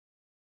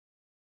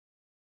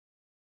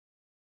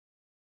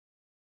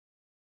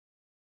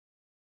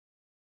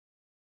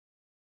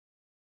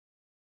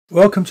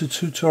Welcome to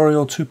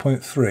tutorial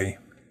 2.3.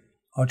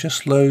 I'll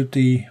just load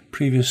the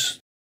previous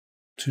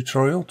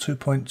tutorial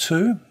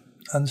 2.2,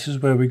 and this is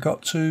where we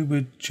got to.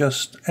 We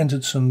just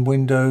entered some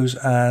windows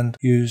and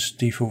used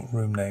default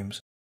room names.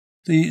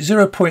 The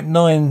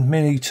 0.9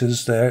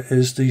 millimeters there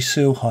is the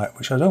seal height,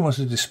 which I don't want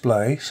to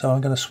display, so I'm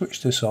going to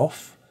switch this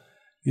off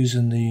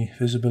using the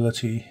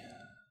visibility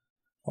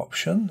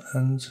option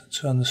and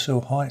turn the seal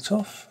height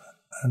off,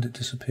 and it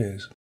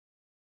disappears.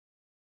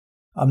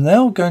 I'm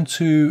now going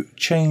to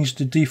change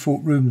the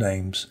default room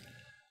names.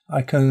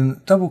 I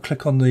can double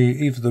click on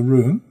either the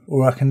room,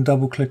 or I can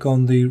double click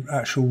on the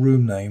actual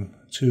room name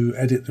to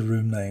edit the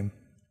room name.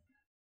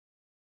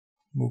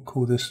 We'll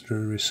call this the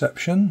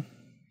reception.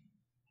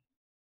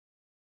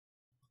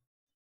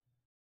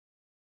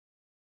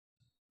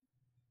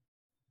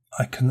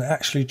 I can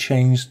actually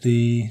change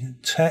the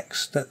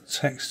text. That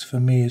text for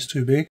me is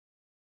too big.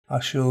 I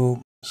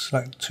shall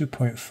select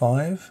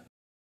 2.5,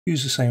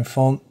 use the same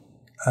font,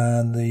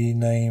 and the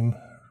name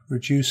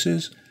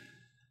reduces.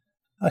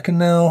 I can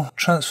now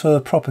transfer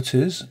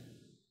properties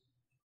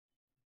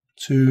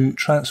to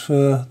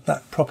transfer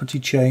that property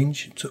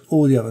change to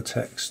all the other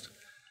text.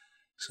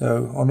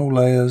 So on all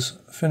layers,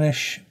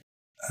 finish,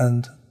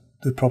 and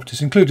the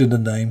properties, including the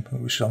name,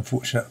 which is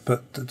unfortunate,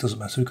 but it doesn't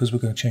matter because we're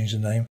going to change the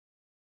name.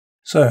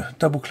 So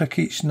double click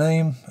each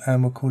name,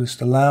 and we'll call this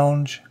the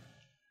lounge,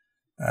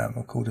 and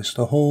we'll call this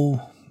the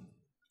hall,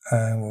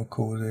 and we'll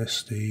call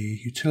this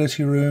the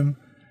utility room,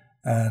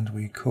 and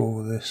we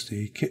call this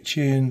the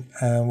kitchen,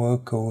 and we'll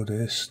call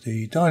this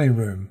the dining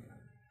room.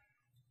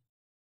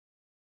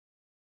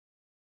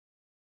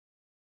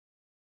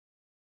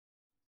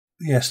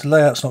 Yes, the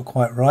layout's not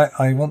quite right.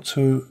 I want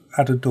to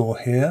add a door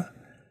here.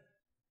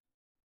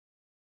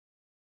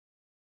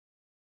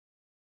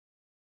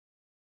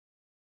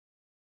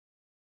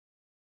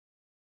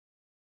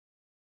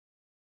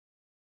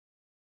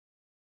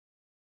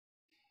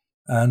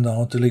 And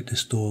I'll delete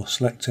this door,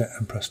 select it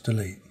and press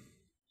delete.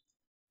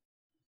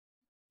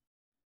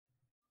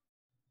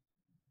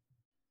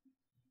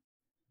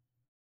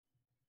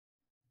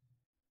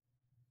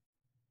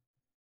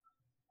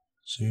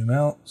 Zoom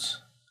out,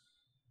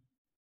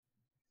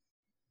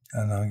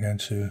 and I'm going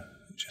to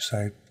just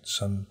add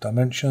some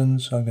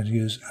dimensions. I'm going to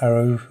use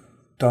arrow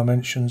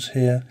dimensions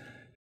here.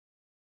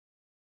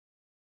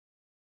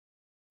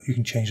 You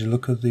can change the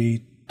look of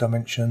the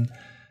dimension,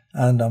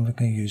 and I'm going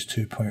to use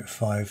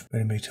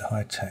 2.5mm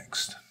high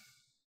text.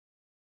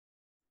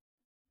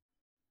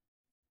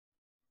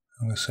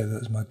 I'm going to say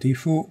that as my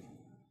default.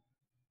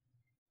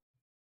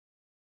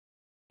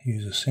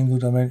 Use a single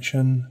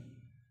dimension.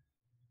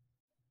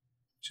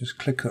 Just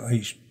click at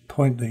each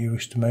point that you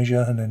wish to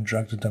measure and then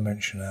drag the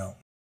dimension out.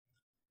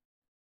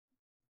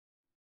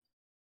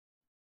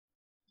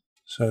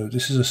 So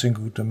this is a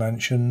single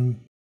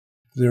dimension.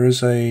 There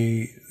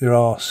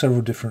are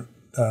several different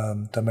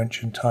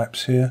dimension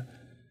types here.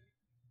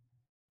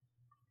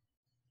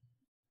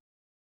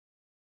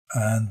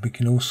 And we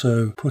can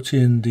also put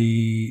in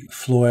the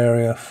floor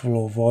area,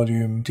 floor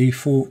volume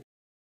default.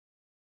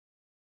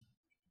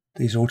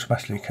 These are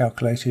automatically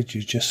calculated.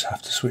 You just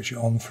have to switch it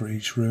on for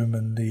each room,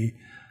 and the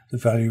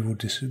value will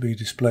be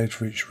displayed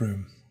for each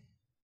room.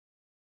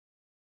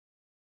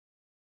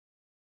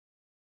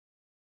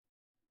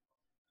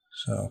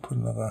 So I'll put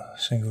another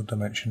single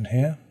dimension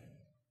here.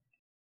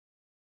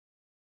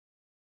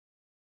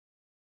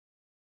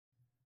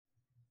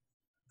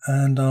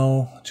 And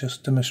I'll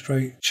just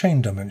demonstrate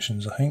chain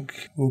dimensions, I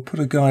think. We'll put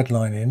a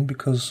guideline in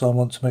because I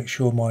want to make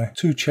sure my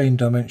two chain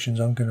dimensions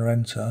I'm going to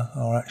enter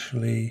are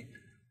actually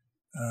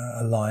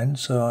aligned.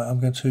 So I'm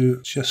going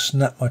to just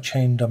snap my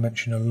chain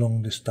dimension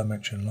along this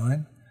dimension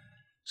line.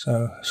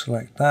 So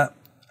select that,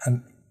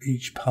 and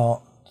each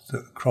part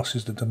that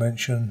crosses the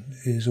dimension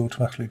is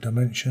automatically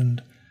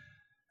dimensioned.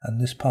 And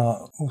this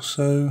part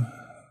also,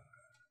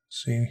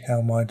 see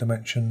how my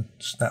dimension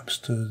snaps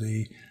to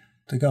the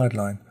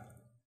guideline.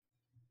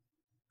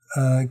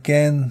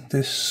 Again,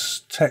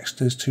 this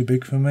text is too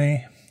big for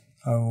me.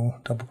 I will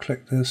double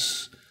click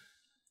this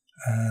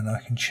and I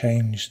can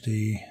change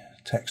the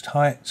text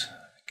height.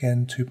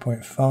 Again,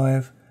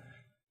 2.5.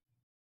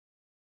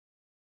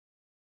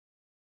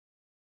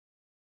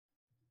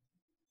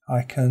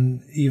 I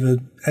can either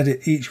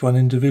edit each one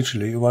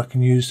individually, or I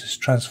can use this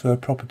transfer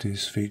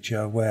properties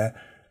feature where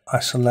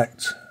I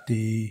select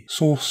the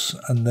source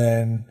and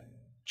then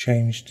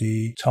change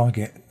the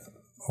target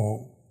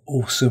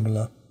or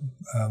similar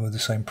with the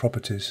same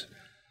properties.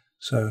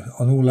 So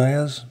on all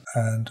layers,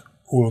 and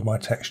all of my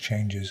text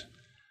changes.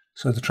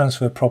 So the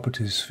transfer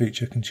properties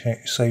feature can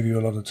save you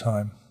a lot of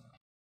time.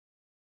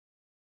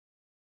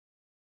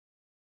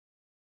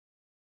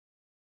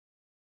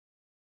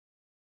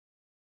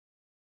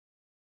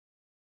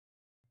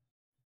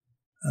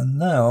 And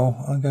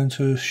now I'm going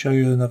to show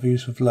you another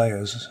use of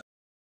layers.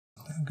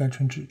 I'm going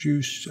to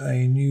introduce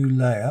a new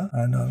layer,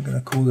 and I'm going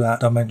to call that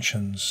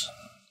dimensions.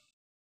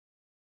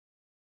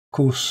 Of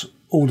course,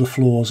 all the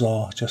floors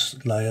are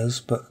just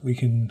layers, but we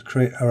can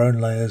create our own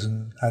layers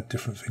and add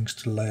different things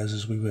to the layers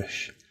as we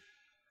wish.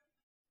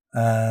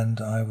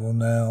 And I will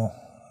now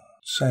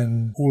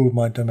send all of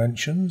my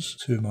dimensions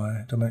to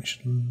my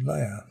dimension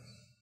layer.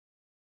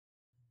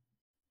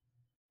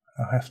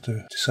 I have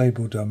to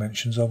disable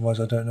dimensions, otherwise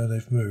I don't know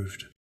they've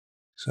moved.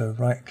 So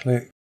right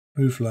click,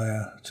 move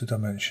layer to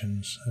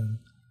dimensions, and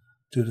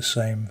do the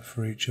same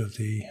for each of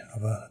the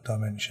other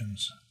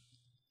dimensions.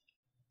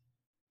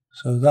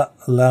 So that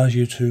allows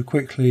you to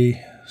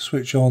quickly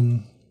switch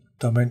on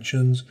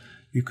dimensions.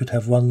 You could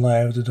have one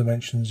layer of the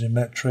dimensions in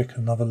metric,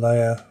 another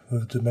layer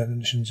of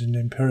dimensions in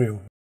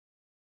imperial.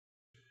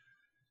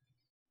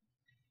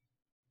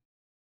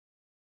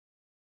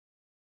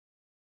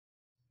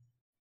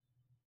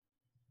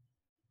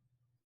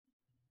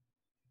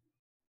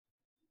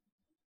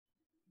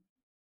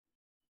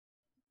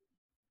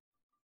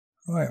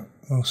 Right,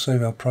 we'll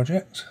save our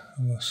project,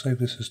 and we'll save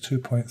this as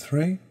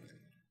 2.3.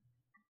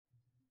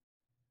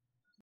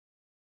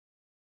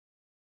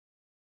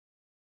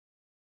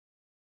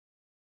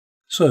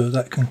 So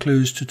that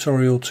concludes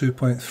tutorial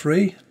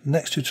 2.3.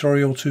 Next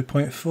tutorial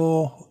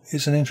 2.4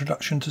 is an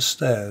introduction to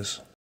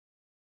stairs.